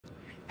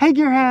Hey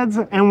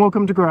Gearheads, and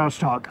welcome to Garage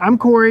Talk. I'm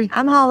Corey.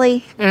 I'm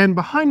Holly. And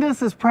behind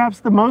us is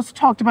perhaps the most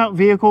talked about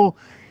vehicle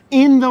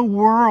in the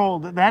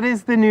world. That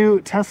is the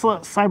new Tesla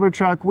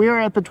Cybertruck. We are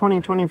at the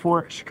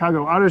 2024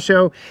 Chicago Auto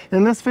Show.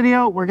 In this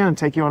video, we're going to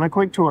take you on a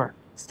quick tour.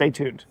 Stay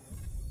tuned.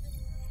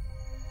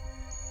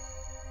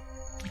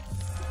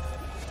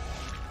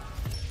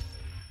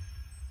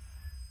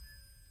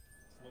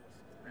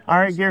 All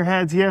right,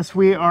 Gearheads, yes,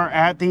 we are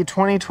at the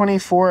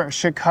 2024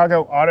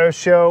 Chicago Auto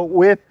Show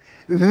with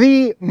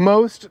the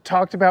most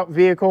talked about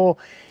vehicle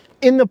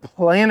in the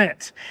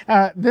planet.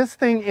 This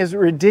thing is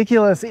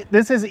ridiculous.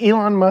 This is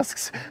Elon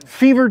Musk's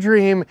fever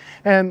dream,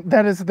 and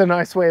that is the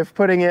nice way of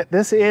putting it.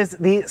 This is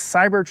the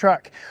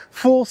Cybertruck.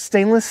 Full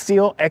stainless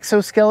steel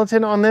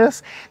exoskeleton on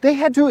this. They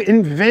had to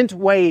invent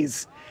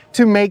ways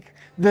to make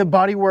the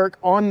bodywork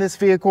on this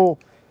vehicle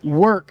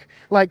work.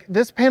 Like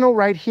this panel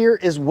right here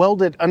is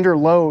welded under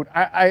load.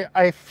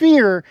 I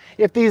fear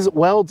if these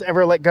welds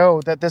ever let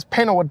go that this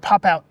panel would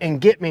pop out and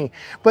get me.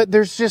 But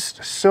there's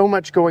just so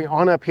much going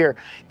on up here.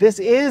 This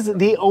is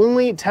the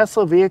only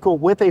Tesla vehicle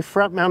with a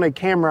front mounted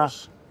camera.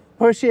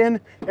 Push in,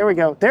 there we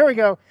go, there we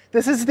go.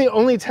 This is the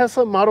only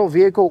Tesla model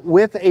vehicle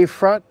with a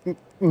front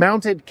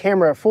mounted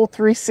camera, full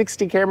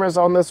 360 cameras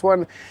on this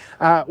one.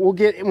 We'll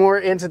get more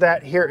into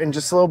that here in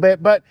just a little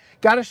bit, but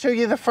got to show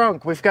you the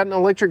frunk. We've got an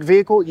electric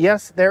vehicle.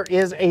 Yes, there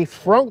is a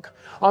frunk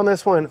on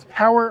this one.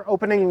 Power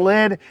opening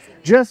lid.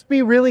 Just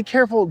be really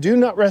careful. Do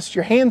not rest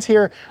your hands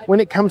here when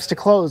it comes to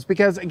close,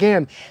 because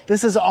again,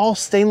 this is all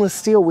stainless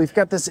steel. We've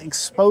got this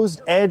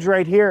exposed edge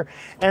right here,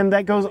 and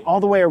that goes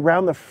all the way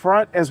around the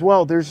front as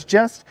well. There's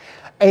just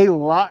a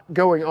lot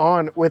going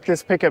on with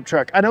this pickup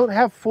truck. I don't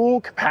have full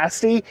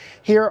capacity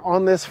here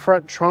on this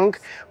front trunk,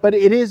 but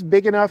it is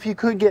big enough. You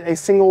could get a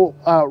single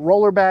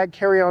roller bag,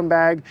 carry-on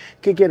bag,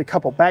 could get a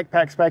couple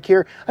backpacks back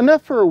here,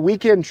 enough for a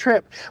weekend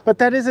trip. But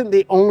that isn't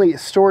the only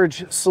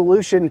storage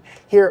solution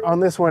here on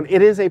this one.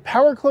 It is a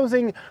power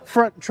closing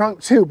front trunk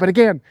too, but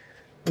again,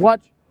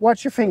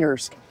 watch your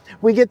fingers.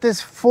 We get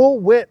this full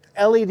width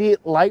LED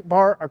light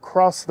bar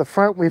across the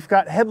front. We've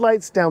got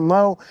headlights down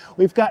low.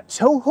 We've got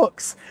tow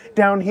hooks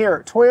down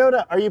here.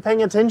 Toyota, are you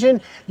paying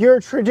attention? Your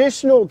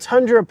traditional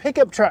Tundra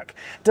pickup truck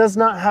does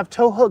not have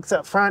tow hooks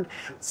up front.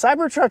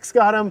 Cybertruck's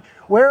got them.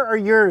 Where are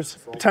yours,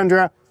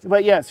 Tundra?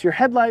 But yes, your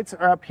headlights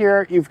are up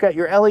here. You've got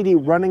your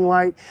LED running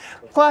light,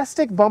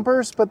 plastic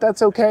bumpers, but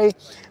that's okay.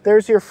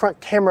 There's your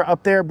front camera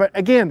up there. But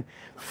again,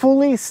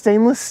 fully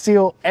stainless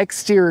steel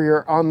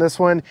exterior on this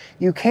one.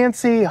 You can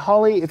see,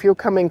 Holly, if you'll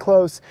come in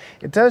close,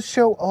 it does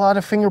show a lot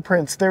of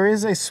fingerprints. There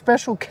is a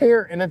special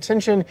care and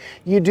attention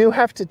you do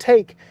have to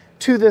take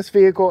to this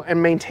vehicle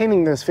and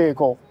maintaining this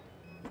vehicle.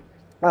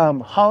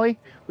 Holly,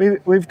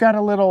 we've got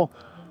a little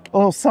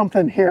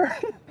something here.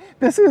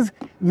 This is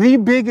the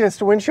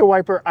biggest windshield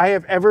wiper I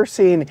have ever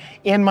seen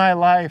in my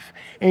life.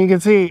 And you can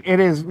see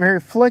it is very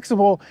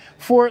flexible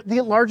for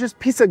the largest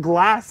piece of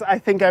glass I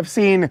think I've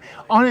seen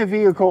on a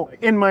vehicle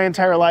in my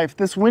entire life.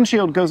 This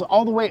windshield goes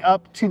all the way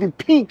up to the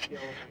peak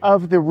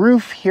of the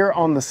roof here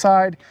on the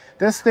side.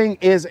 This thing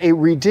is a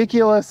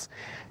ridiculous,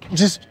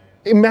 just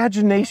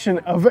imagination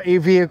of a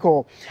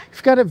vehicle.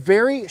 You've got a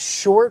very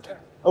short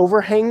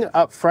overhang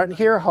up front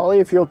here. Holly,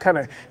 if you'll kind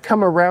of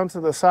come around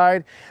to the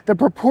side, the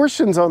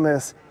proportions on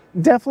this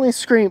definitely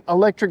scream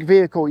electric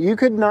vehicle. You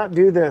could not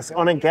do this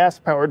on a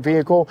gas-powered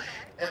vehicle.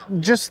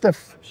 Just the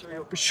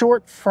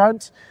short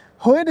front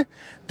hood,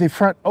 the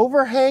front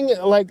overhang,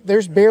 like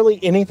there's barely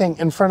anything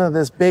in front of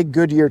this big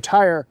Goodyear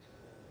tire.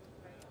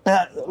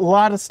 A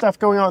lot of stuff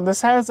going on.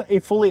 This has a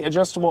fully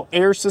adjustable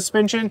air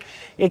suspension.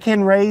 It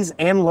can raise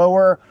and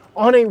lower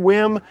on a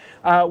whim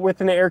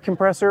with an air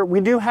compressor.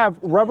 We do have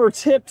rubber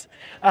tipped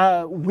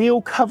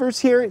wheel covers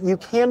here. You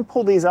can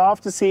pull these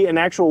off to see an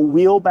actual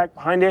wheel back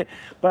behind it,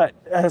 but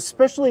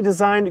specially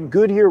designed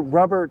Goodyear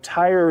rubber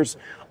tires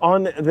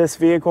on this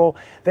vehicle.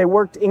 They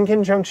worked in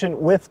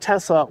conjunction with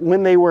Tesla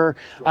when they were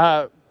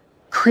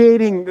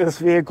creating this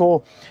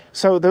vehicle.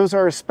 So those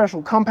are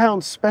special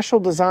compounds, special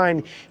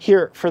design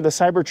here for the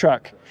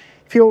Cybertruck.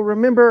 If you'll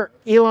remember,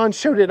 Elon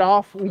showed it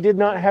off. We did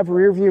not have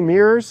rear view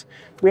mirrors.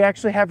 We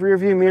actually have rear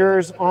view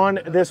mirrors on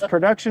this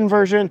production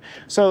version.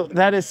 So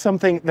that is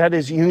something that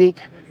is unique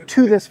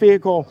to this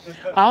vehicle.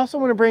 I also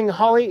want to bring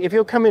Holly, if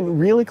you'll come in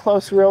really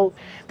close,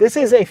 this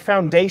is a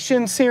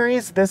foundation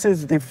series. This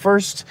is the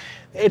first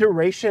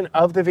iteration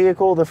of the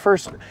vehicle, the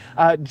first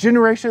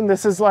generation.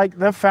 This is like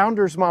the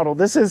founder's model.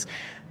 This is,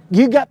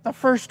 you got the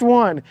first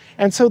one.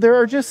 And so there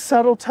are just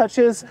subtle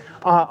touches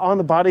on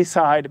the body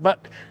side,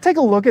 but take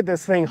a look at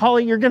this thing.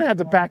 Holly, you're gonna have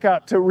to back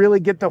up to really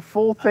get the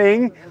full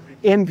thing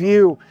in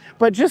view.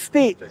 But just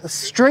the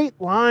straight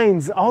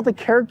lines, all the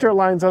character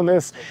lines on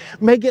this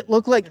make it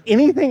look like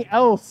anything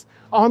else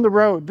on the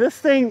road. This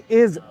thing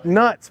is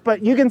nuts,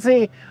 but you can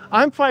see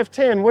I'm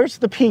 5'10", where's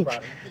the peak?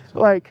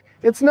 Like,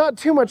 it's not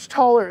too much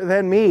taller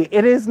than me.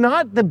 It is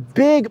not the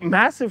big,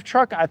 massive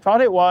truck I thought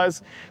it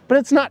was, but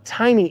it's not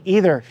tiny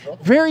either.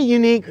 Very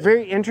unique,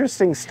 very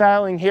interesting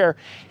styling here.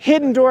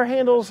 Hidden door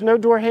handles, no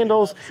door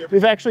handles.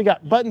 We've actually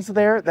got buttons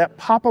there that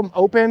pop them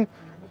open.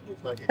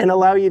 and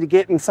allow you to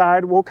get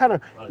inside. We'll kind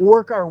of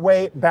work our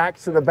way back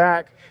to the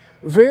back.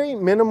 Very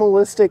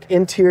minimalistic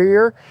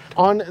interior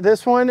on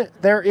this one.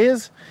 There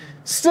is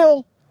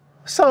still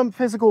some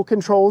physical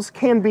controls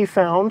can be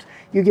found.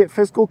 You get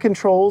physical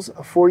controls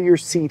for your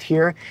seat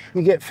here.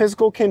 You get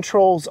physical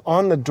controls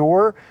on the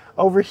door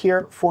over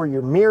here for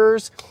your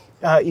mirrors.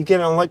 You get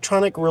an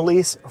electronic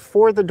release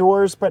for the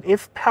doors, but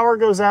if power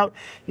goes out,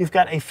 you've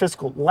got a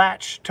physical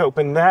latch to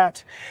open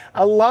that.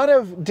 A lot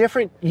of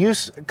different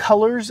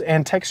colors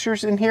and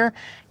textures in here.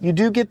 You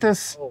do get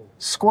this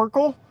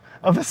squircle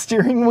of a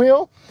steering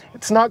wheel.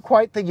 It's not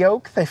quite the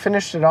yoke. They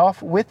finished it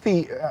off with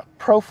the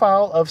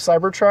profile of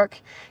Cybertruck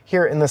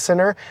here in the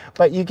center,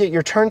 but you get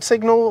your turn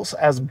signals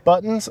as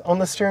buttons on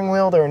the steering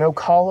wheel. There are no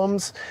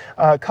columns,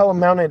 column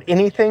mounted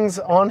anythings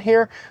on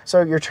here.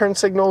 So your turn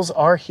signals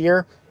are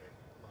here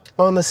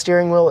on the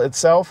steering wheel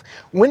itself.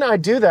 When I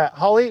do that,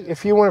 Holly,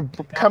 if you want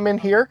to come in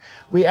here,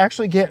 we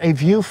actually get a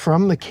view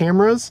from the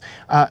cameras.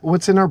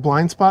 What's in our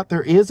blind spot,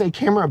 there is a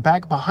camera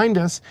back behind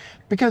us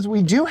because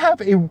we do have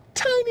a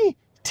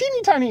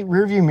teeny tiny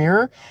rear view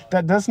mirror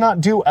that does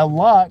not do a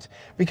lot,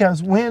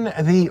 because when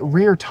the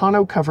rear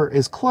tonneau cover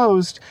is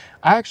closed,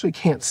 I actually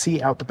can't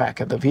see out the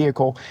back of the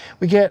vehicle.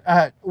 We get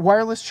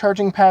wireless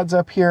charging pads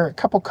up here, a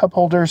couple cup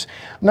holders,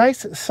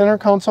 nice center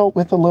console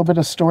with a little bit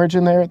of storage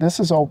in there. This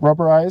is all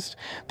rubberized.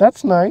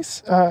 That's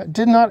nice.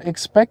 Did not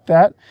expect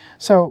that.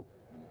 So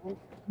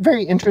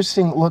very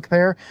interesting look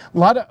there. A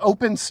lot of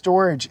open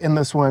storage in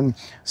this one.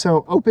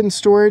 So open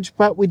storage,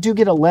 but we do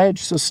get a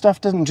ledge, so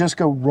stuff doesn't just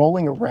go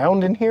rolling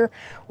around in here,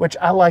 which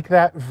I like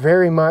that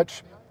very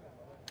much.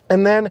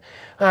 And then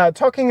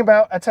talking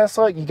about a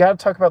Tesla, you got to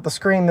talk about the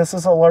screen. This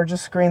is the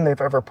largest screen they've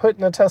ever put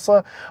in a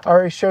Tesla. I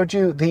already showed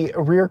you the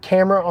rear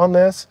camera on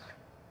this,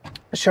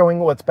 showing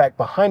what's back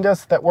behind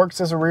us that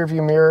works as a rear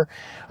view mirror.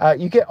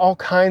 You get all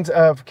kinds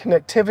of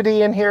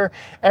connectivity in here.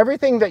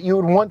 Everything that you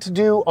would want to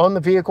do on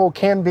the vehicle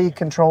can be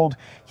controlled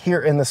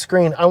here in the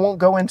screen. I won't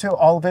go into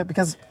all of it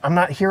because I'm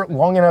not here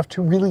long enough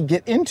to really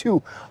get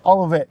into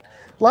all of it.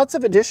 Lots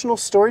of additional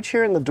storage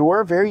here in the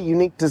door, very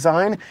unique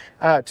design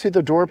to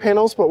the door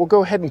panels, but we'll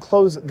go ahead and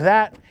close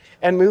that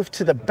and move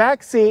to the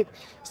back seat.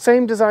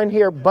 Same design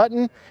here,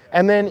 button,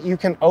 and then you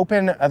can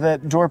open the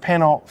door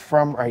panel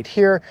from right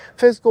here.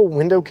 Physical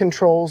window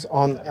controls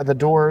on the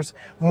doors,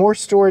 more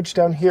storage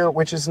down here,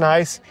 which is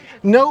nice.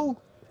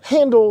 No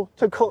handle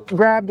to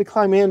grab to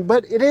climb in,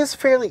 but it is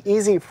fairly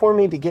easy for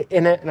me to get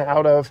in it and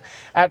out of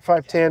at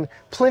 5'10".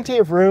 Plenty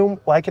of room,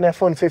 like an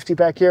F-150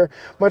 back here.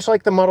 Much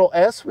like the Model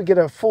S, we get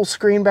a full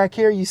screen back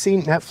here. You see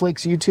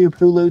Netflix, YouTube,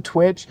 Hulu,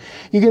 Twitch.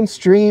 You can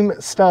stream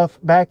stuff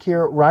back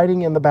here,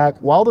 riding in the back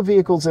while the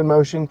vehicle's in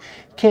motion.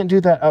 Can't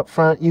do that up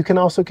front. You can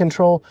also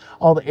control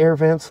all the air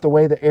vents, the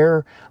way the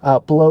air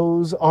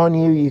blows on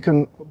you. You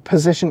can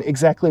position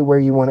exactly where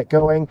you want it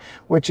going,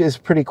 which is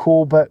pretty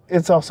cool, but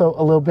it's also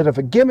a little bit of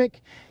a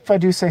gimmick, if I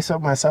do say so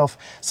myself.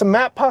 Some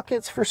map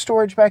pockets for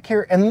storage back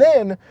here, and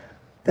then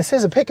this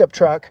is a pickup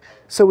truck,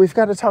 so we've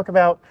got to talk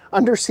about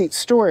under-seat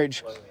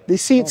storage.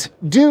 These seats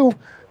do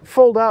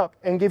fold up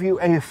and give you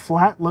a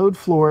flat load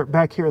floor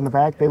back here in the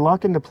back. They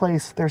lock into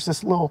place. There's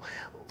this little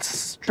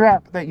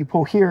strap that you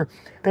pull here.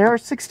 They are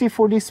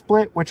 60-40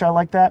 split, which I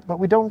like that, but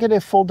we don't get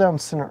a fold down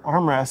center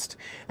armrest.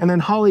 And then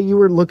Holly, you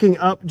were looking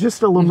up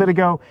just a little bit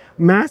ago,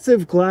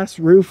 massive glass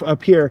roof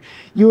up here.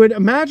 You would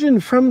imagine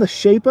from the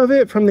shape of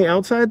it, from the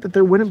outside, that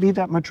there wouldn't be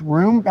that much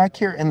room back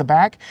here in the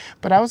back,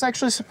 but I was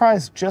actually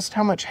surprised just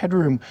how much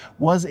headroom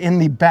was in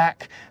the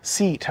back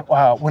seat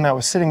when I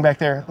was sitting back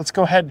there. Let's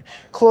go ahead,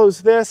 close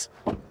this.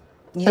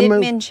 You did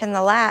mention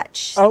the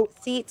latch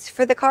seats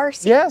for the car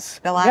seats. Yes,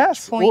 the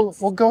latch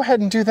points. We'll go ahead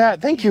and do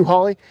that. Thank you,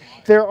 Holly.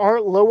 There are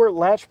lower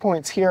latch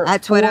points here.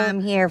 That's what I'm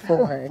here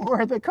for.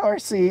 For the car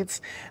seats,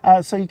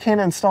 so you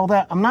can install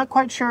that. I'm not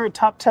quite sure,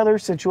 top tether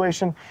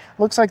situation.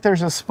 Looks like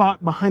there's a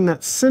spot behind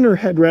that center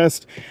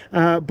headrest,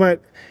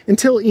 but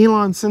until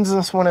Elon sends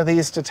us one of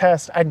these to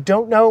test, I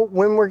don't know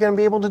when we're going to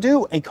be able to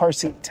do a car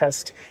seat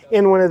test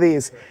in one of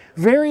these.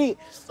 Very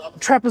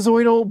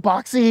trapezoidal,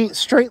 boxy,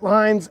 straight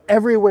lines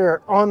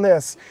everywhere on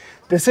this.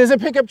 This is a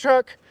pickup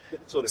truck,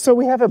 so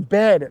we have a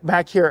bed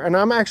back here, and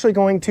I'm actually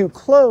going to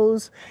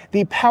close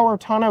the power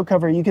tonneau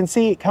cover. You can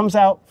see it comes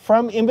out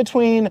from in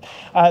between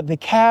the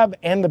cab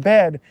and the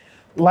bed.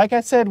 Like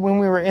I said when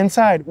we were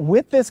inside,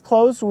 with this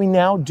closed, we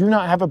now do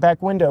not have a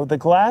back window. The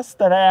glass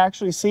that I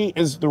actually see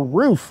is the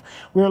roof.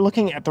 We are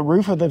looking at the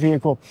roof of the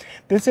vehicle.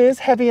 This is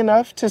heavy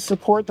enough to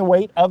support the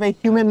weight of a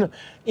human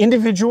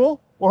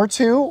individual or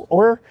two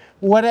or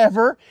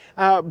whatever,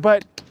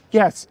 but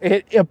yes,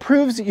 it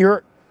improves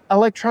your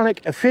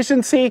electronic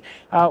efficiency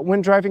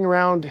when driving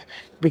around,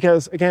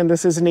 because again,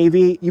 this is an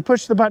EV. You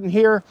push the button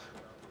here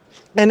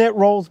and it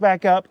rolls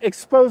back up,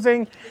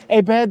 exposing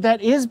a bed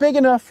that is big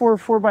enough for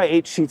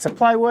 4x8 sheets of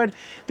plywood.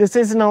 This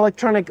is an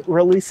electronic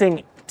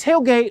releasing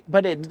tailgate,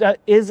 but it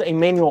is a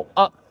manual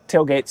up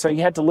tailgate, so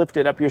you had to lift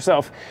it up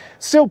yourself.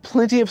 Still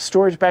plenty of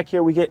storage back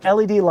here. We get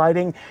LED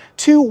lighting,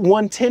 two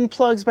 110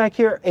 plugs back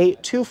here, a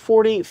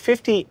 240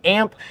 50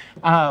 amp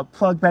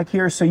plug back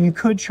here, so you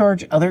could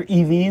charge other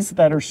EVs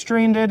that are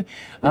stranded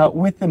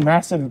with the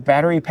massive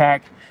battery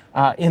pack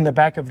in the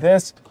back of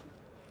this.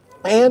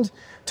 And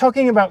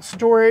talking about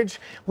storage,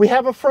 we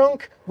have a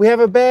frunk, we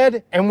have a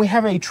bed, and we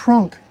have a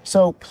trunk.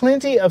 So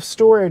plenty of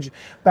storage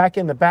back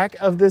in the back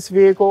of this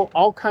vehicle,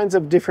 all kinds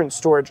of different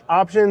storage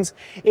options.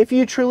 If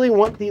you truly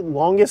want the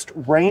longest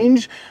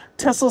range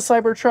Tesla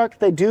Cybertruck,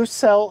 they do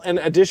sell an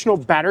additional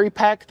battery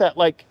pack that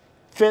like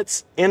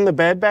fits in the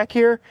bed back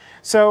here.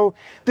 So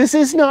this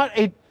is not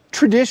a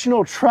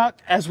traditional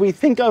truck as we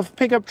think of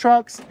pickup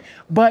trucks,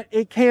 but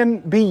it can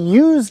be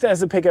used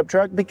as a pickup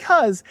truck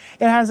because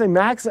it has a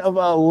max of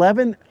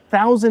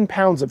 11,000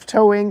 pounds of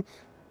towing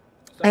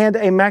and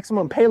a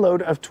maximum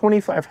payload of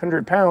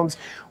 2,500 pounds,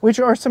 which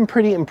are some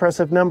pretty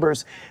impressive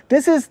numbers.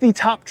 This is the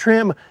top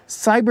trim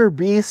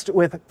Cyberbeast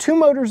with 2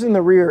 motors in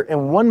the rear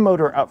and 1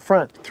 motor up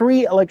front,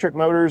 3 electric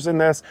motors in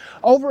this,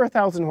 over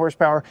 1,000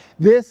 horsepower.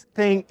 This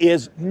thing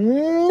is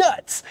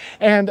nuts.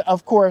 And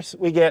of course,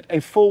 we get a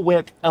full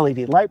width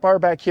LED light bar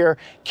back here,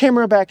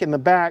 camera back in the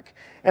back,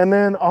 and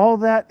then all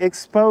that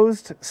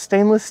exposed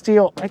stainless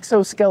steel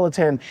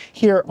exoskeleton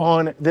here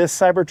on this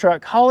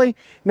Cybertruck. Holly,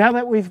 now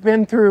that we've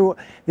been through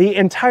the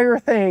entire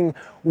thing,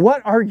 what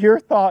are your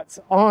thoughts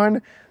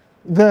on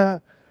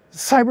the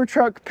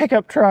Cybertruck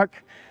pickup truck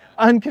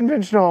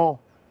unconventional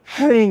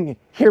thing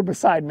here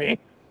beside me?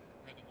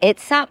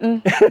 It's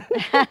something.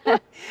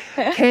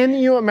 Can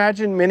you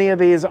imagine many of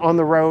these on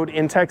the road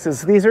in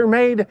Texas? These are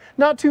made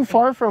not too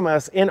far from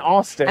us in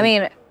Austin. I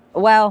mean,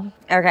 well,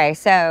 okay,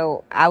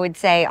 so I would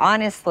say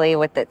honestly,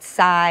 with its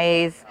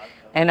size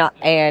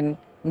and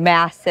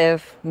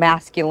massive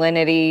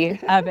masculinity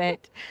of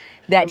it,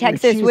 that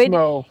Texas would,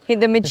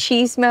 the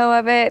machismo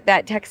of it,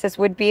 that Texas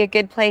would be a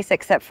good place,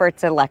 except for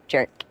it's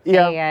electric.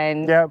 Yeah,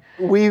 and yeah,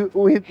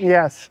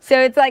 yes. So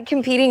it's like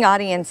competing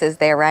audiences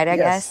there, right? I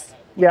guess.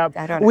 Yeah,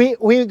 I don't know.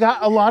 We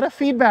got a lot of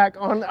feedback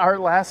on our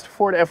last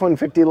Ford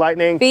F-150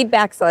 Lightning.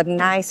 Feedback's a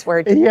nice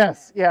word.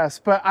 Yes, yes,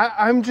 but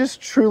I'm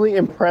just truly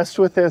impressed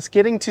with this,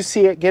 getting to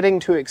see it, getting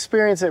to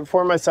experience it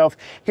for myself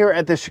here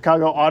at the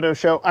Chicago Auto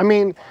Show. I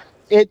mean,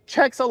 it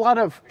checks a lot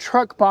of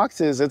truck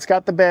boxes. It's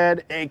got the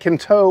bed, it can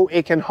tow,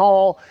 it can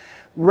haul.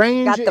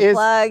 Range got the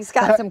plugs,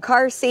 got some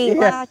car seat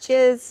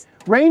latches.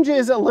 Range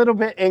is a little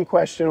bit in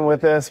question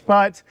with this,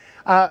 but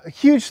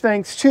huge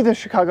thanks to the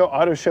Chicago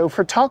Auto Show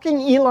for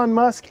talking Elon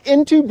Musk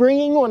into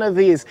bringing one of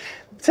these.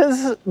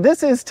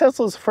 This is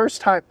Tesla's first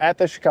time at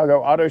the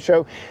Chicago Auto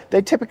Show.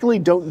 They typically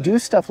don't do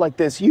stuff like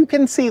this. You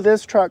can see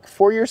this truck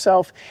for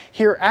yourself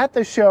here at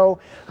the show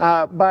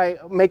by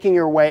making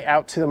your way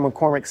out to the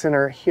McCormick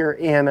Center here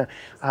in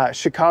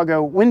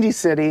Chicago, Windy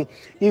City.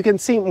 You can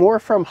see more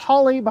from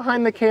Holly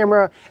behind the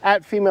camera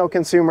at Female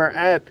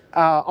Consumer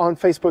on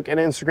Facebook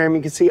and Instagram.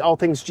 You can see all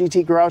things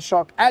GT Garage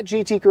Talk at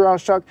GT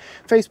Garage Talk,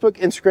 Facebook,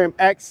 Instagram,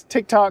 X,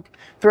 TikTok,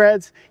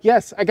 Threads.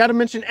 Yes, I got to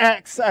mention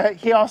X.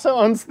 He also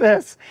owns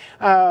this.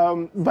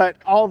 But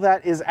all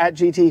that is at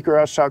GT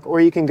Garage Talk, or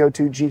you can go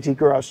to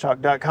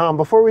gtgaragetalk.com.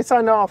 Before we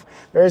sign off,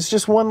 there's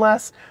just one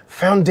last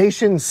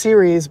Foundation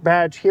Series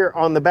badge here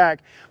on the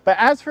back. But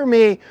as for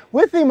me,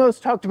 with the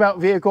most talked about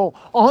vehicle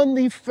on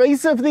the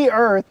face of the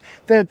earth,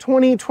 the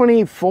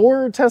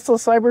 2024 Tesla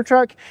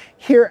Cybertruck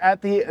here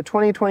at the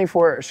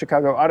 2024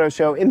 Chicago Auto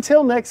Show.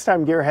 Until next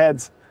time,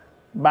 gearheads,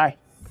 bye.